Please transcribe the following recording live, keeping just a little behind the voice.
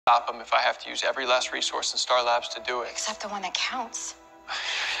stop him if I have to use every last resource in Star Labs to do it. Except the one that counts.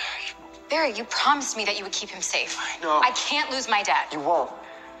 Barry, you promised me that you would keep him safe. I know. I can't lose my dad. You won't.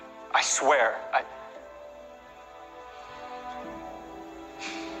 I swear.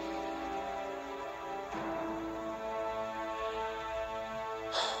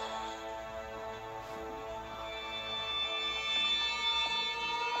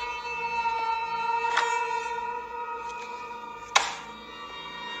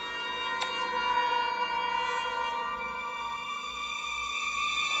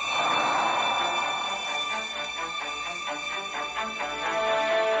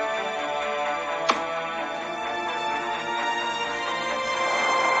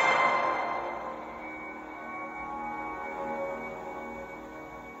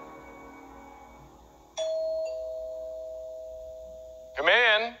 Come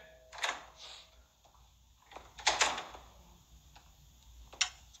in.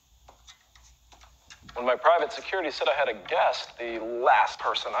 When my private security said I had a guest, the last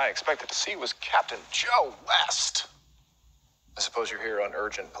person I expected to see was Captain Joe West. I suppose you're here on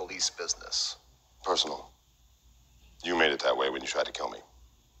urgent police business. Personal. You made it that way when you tried to kill me.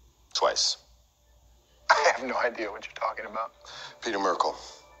 Twice. I have no idea what you're talking about. Peter Merkel.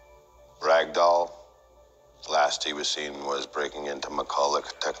 Ragdoll. Last he was seen was breaking into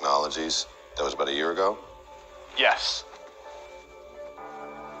McCulloch Technologies. That was about a year ago? Yes.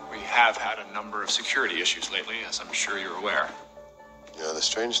 We have had a number of security issues lately, as I'm sure you're aware. Yeah, the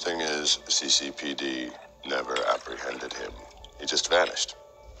strange thing is CCPD never apprehended him. He just vanished.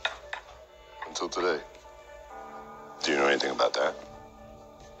 Until today. Do you know anything about that?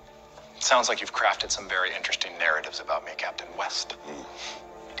 It sounds like you've crafted some very interesting narratives about me, Captain West.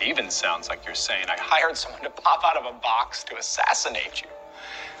 It even sounds like you're saying I hired someone to pop out of a box to assassinate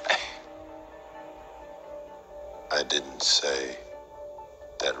you. I didn't say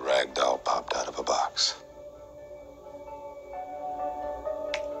that Ragdoll popped out of a box.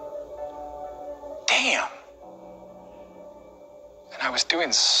 Damn. And I was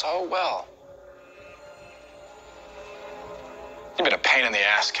doing so well. You've been a pain in the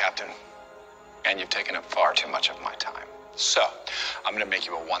ass, Captain. And you've taken up far too much of my time. So, I'm going to make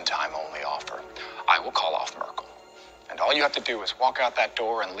you a one-time only offer. I will call off Merkel. And all you have to do is walk out that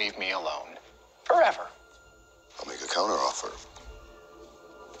door and leave me alone. Forever. I'll make a counteroffer.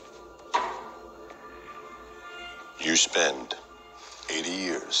 You spend 80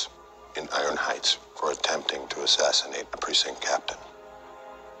 years in Iron Heights for attempting to assassinate a precinct captain.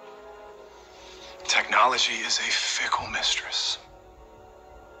 Technology is a fickle mistress.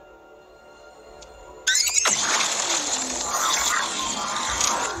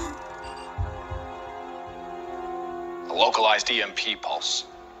 A localized EMP pulse.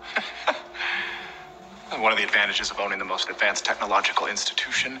 One of the advantages of owning the most advanced technological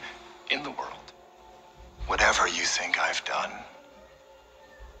institution in the world. Whatever you think I've done,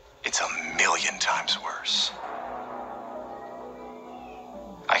 it's 1,000,000 times worse.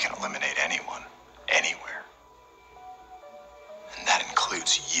 I can eliminate anyone, anywhere. And that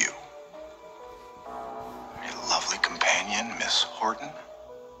includes you. Your lovely companion, Miss Horton.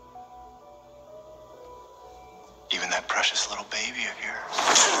 Even that precious little baby of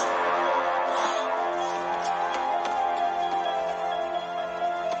yours.